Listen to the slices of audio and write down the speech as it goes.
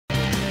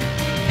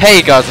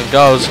Hey guys and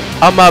girls,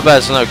 I'm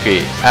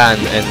Arbezenoki,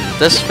 and in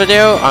this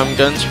video I'm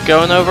going to be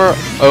going over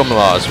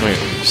Olimar's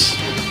moves.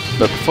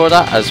 But before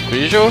that, as per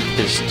usual,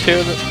 his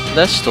tier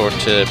list or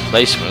tier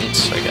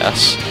placements, I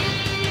guess.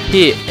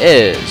 He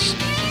is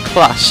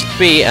Class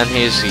B and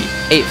he is the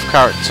 8th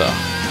character.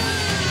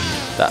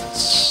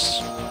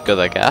 That's good,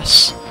 I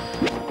guess.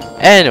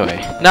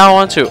 Anyway, now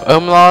on to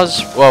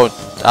Olimar's. Well,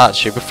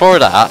 actually, before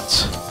that,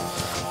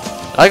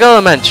 I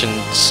gotta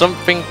mention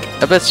something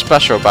a bit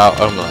special about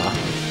Olimar.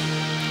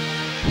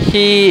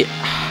 He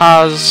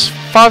has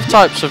 5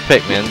 types of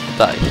Pikmin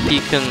that he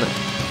can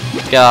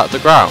get out of the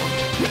ground,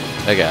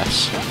 I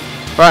guess.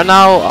 Right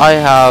now I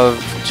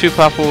have 2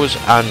 purples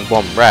and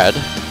 1 red.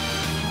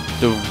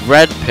 The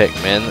red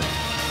Pikmin,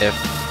 if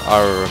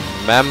I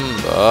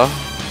remember,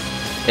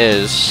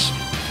 is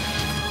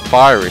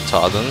fire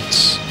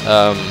retardant.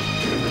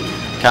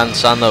 Can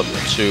stand up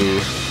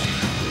to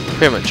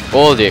pretty much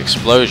all the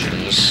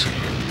explosions.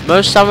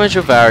 Most damage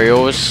with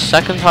aerials,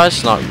 second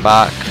highest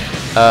knockback,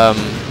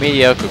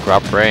 mediocre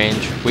grab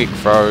range, weak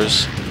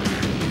throws,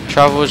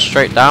 travels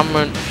straight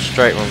down,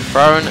 straight when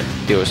thrown,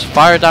 deals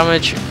fire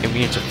damage,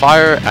 immune to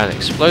fire and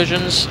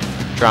explosions,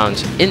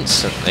 drowns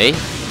instantly,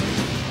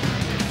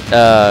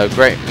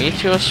 great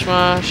meteor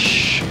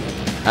smash,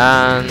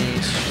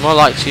 and more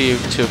likely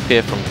to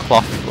appear from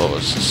cloth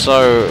floors.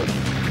 So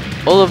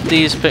all of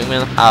these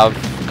Pikmin have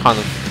kind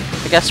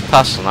of, I guess,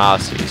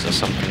 personalities or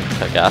something,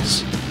 I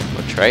guess,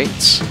 or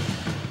traits.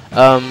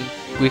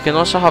 We can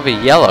also have a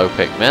yellow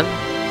Pikmin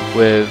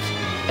with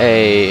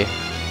a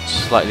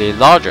slightly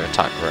larger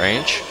attack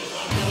range.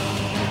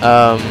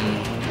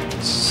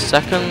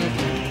 Second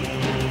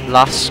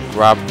last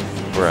grab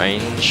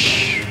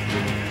range,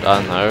 I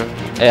don't know.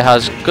 It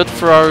has good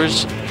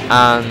throws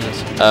and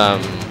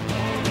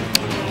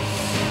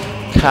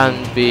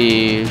can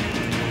be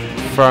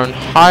thrown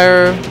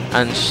higher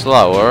and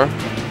slower.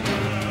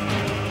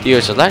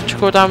 Deals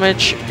electrical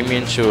damage,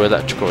 immune to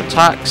electrical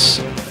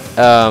attacks.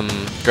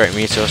 Great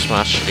meteor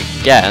smash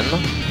again,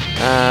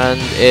 and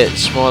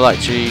it's more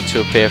likely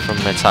to appear from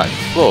metallic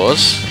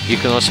floors. You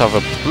can also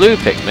have a blue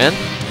Pikmin,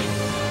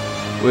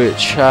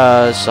 which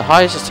has the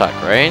highest attack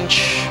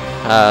range,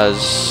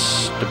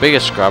 has the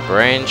biggest grab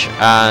range,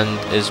 and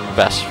is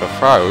best for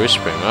throws,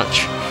 pretty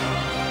much.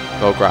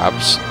 Well,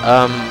 grabs.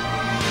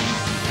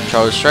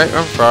 Travels straight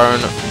when thrown.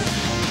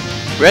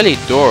 Really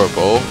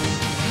durable.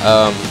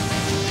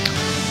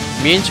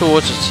 Immune to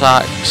water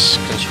attacks,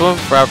 can swim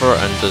forever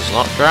and does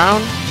not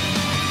drown.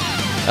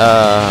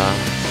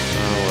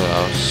 What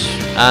else?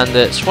 And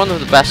it's one of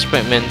the best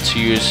Pikmin to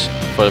use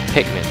for the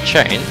Pikmin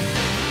chain,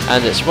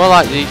 and it's more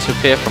likely to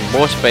appear from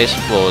water-based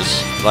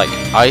floors like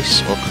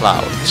ice or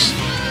clouds.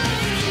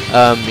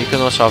 You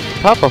can also have the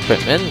purple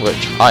Pikmin,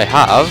 which I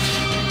have.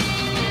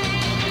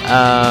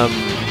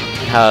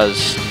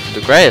 Has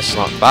the greatest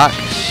knockback,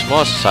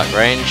 smallest attack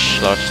range,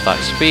 lowest attack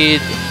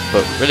speed,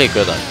 but really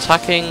good at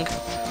attacking.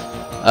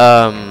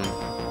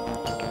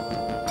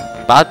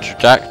 Bad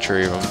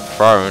trajectory when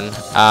thrown,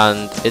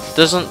 and it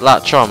doesn't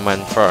latch on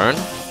when thrown.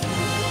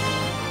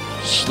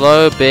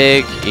 Slow,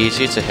 big,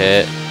 easy to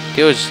hit,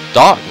 deals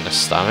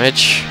darkness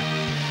damage.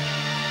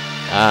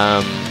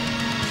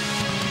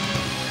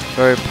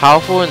 Very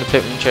powerful in the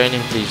Pikmin chain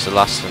if he's the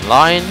last in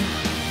line.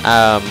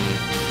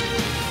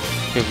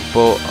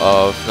 Capable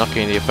of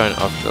knocking the opponent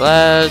off the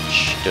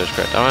ledge, deals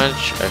great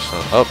damage,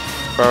 excellent up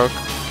throw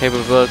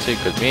capability,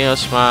 good meteor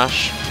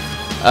smash.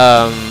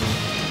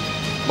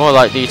 More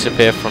likely to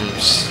appear from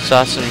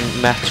certain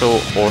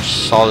metal or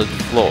solid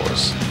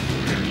floors.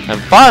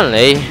 And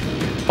finally,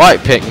 white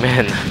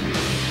Pikmin.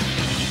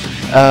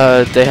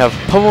 They have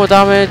pummel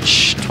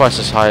damage, twice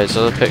as high as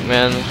other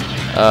Pikmin.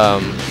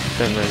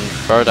 Pikmin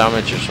throw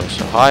damage is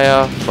also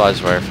higher, flies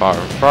very far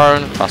and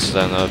thrown, faster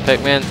than other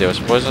Pikmin, deals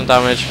poison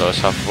damage, lowest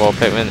health of all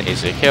Pikmin,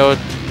 easily killed,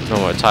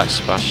 normal attacks,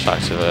 smash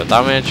attacks with little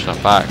damage,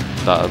 not back,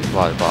 blah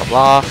blah blah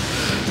blah.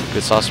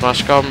 Good start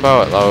smash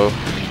combo at low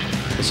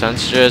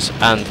percentages,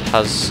 and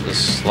has a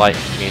slight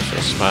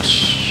meteor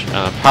smash,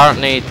 and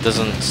apparently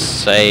doesn't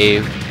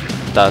say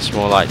that's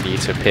more likely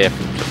to appear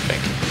from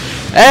something.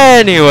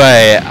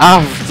 Anyway,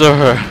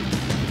 after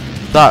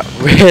that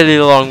really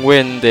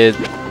long-winded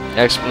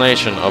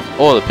explanation of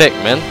all the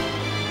Pikmin,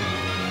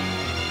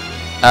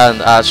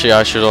 and actually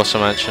I should also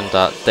mention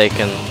that they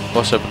can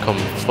also become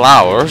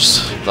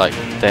flowers like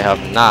they have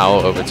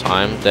now over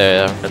time.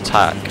 Their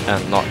attack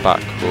and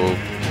knockback will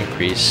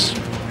increase,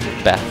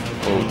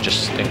 will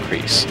just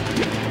increase.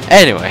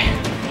 Anyway,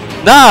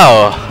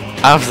 now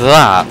after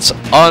that,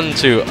 on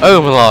to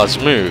Olimar's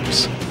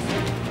moves.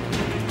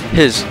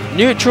 His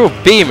neutral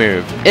B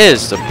move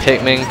is the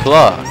Pikmin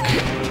Pluck,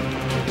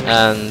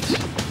 and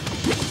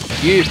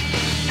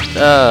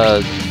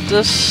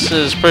this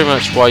is pretty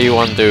much what you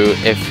want to do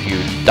if you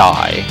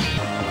die.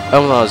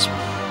 Olimar's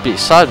B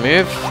side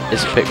move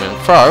is Pikmin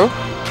Throw,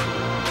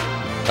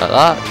 like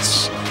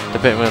that. The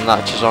Pikmin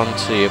latches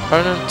onto the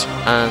opponent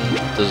and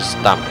does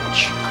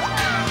damage.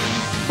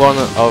 One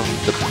of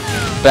the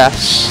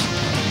best,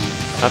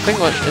 I think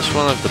it's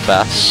one of the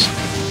best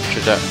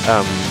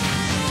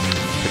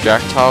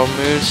projectile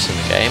moves in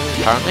the game,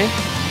 apparently.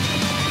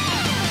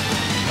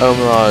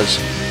 Olimar's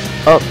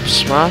up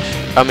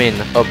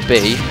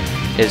B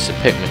is the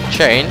Pikmin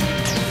chain,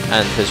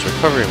 and his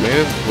recovery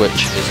move,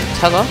 which is a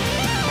tether.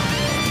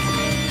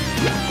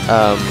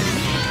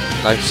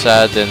 Like I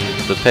said in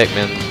the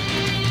Pikmin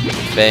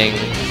thing,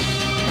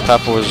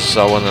 purples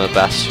are one of the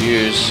best to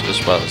use, as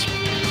well as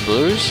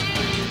blues.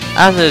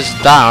 And his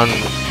down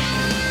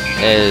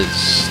is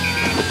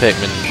the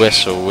Pikmin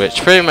whistle,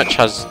 which pretty much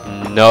has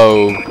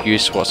no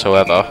use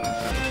whatsoever.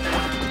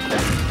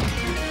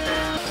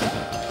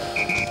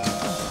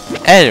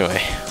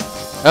 Anyway,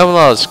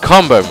 Olimar's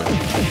combo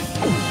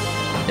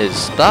move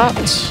is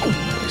that,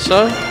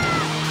 so.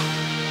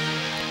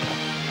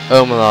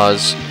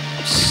 Olimar's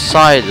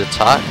side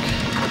attack,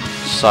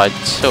 side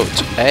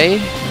tilt A,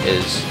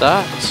 is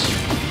that.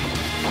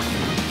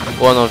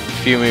 One of the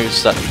few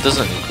moves that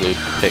doesn't include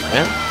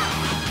Pikmin.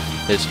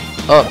 His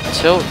up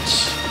tilt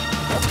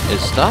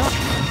is that.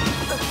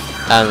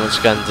 And once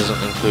again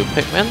doesn't include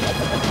Pikmin.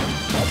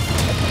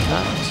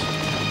 That.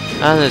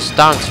 And his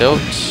down tilt,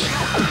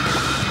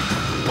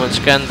 once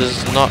again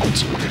does not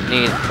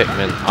need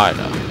Pikmin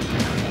either.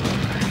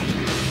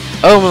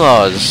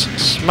 Olimar's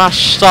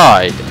smash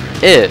side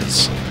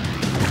is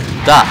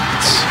that.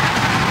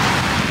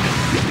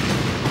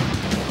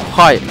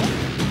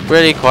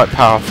 Really quite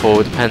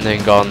powerful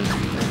depending on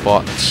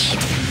what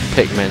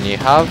Pikmin you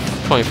have.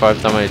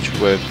 25 damage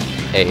with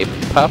a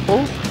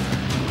purple.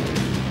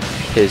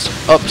 His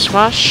up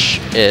smash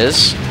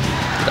is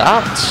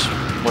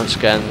that. Once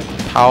again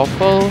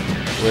powerful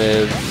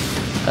with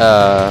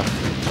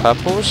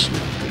purples.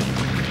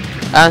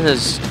 And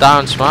his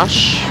down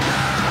smash,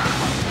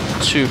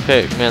 2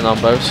 Pikmin on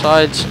both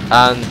sides,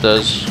 and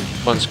does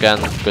once again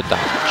good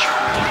damage.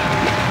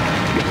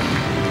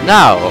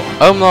 Now,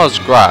 Olimar's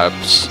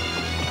grabs,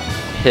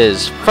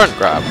 his front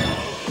grab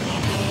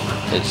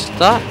is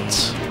that,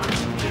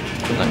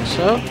 like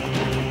so.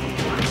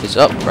 His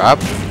up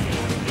grab,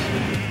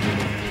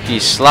 he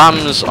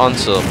slams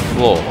onto the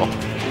floor,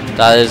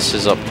 that is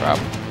his up grab.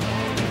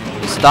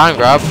 His down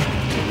grab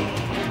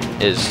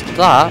is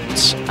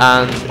that,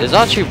 and is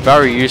actually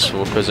very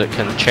useful because it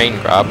can chain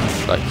grab,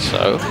 like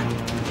so.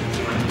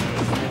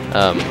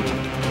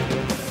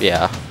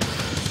 Yeah.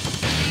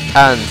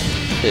 And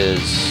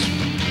his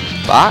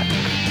back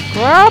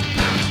grab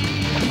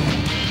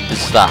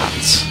is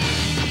that.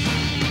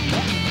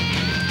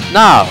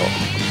 Now,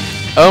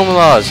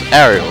 Olimar's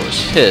aerials.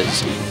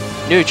 His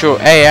neutral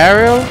A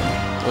aerial,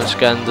 once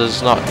again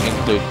does not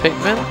include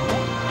Pikmin,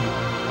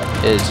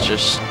 is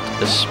just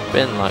a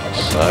spin like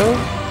so.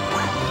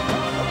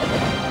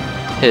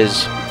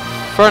 His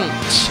front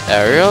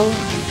aerial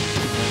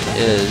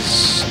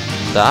is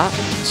that.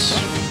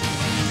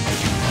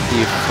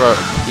 He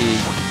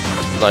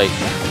like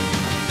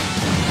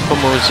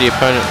pummels the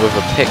opponent with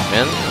a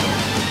Pikmin,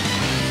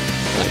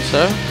 like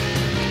so.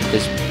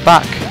 His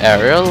back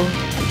aerial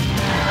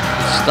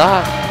is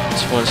that.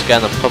 Once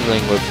again a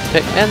pummeling with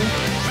Pikmin.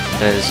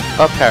 And his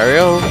up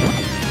aerial,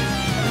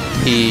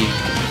 he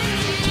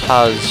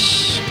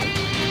has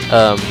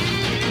a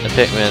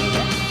Pikmin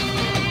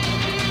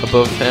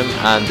above him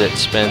and it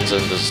spins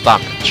and does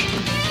damage.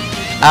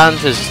 And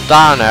his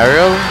down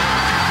aerial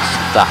is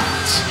that,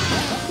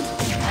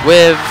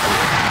 with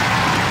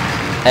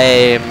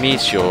a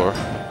meteor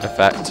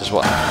effect as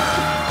well.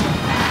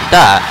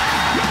 That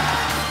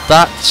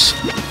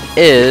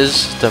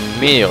is the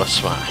Meteor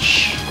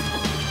Smash.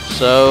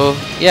 So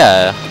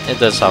yeah, it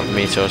does have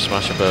Meteor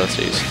Smash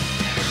abilities.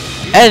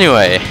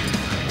 Anyway,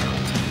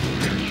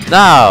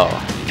 now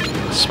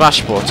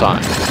Smash Ball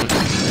time.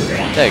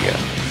 There you go.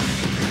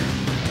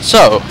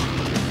 So,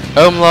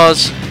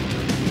 Olimar's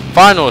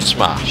final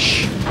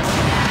smash.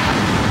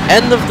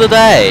 End of the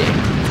day.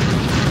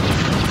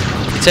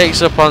 He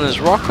takes up on his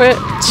rocket,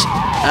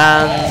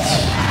 and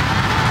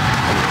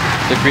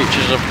the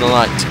creatures of the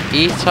night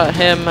eat at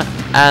him,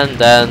 and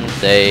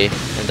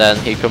then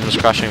he comes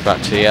crashing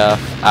back to the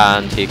earth,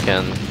 and he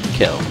can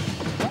kill.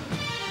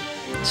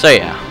 So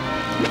yeah,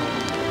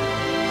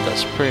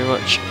 that's pretty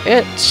much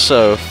it.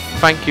 So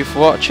thank you for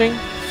watching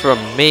from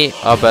me,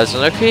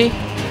 Arbezenoki.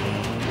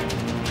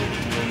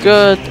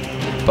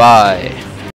 Goodbye.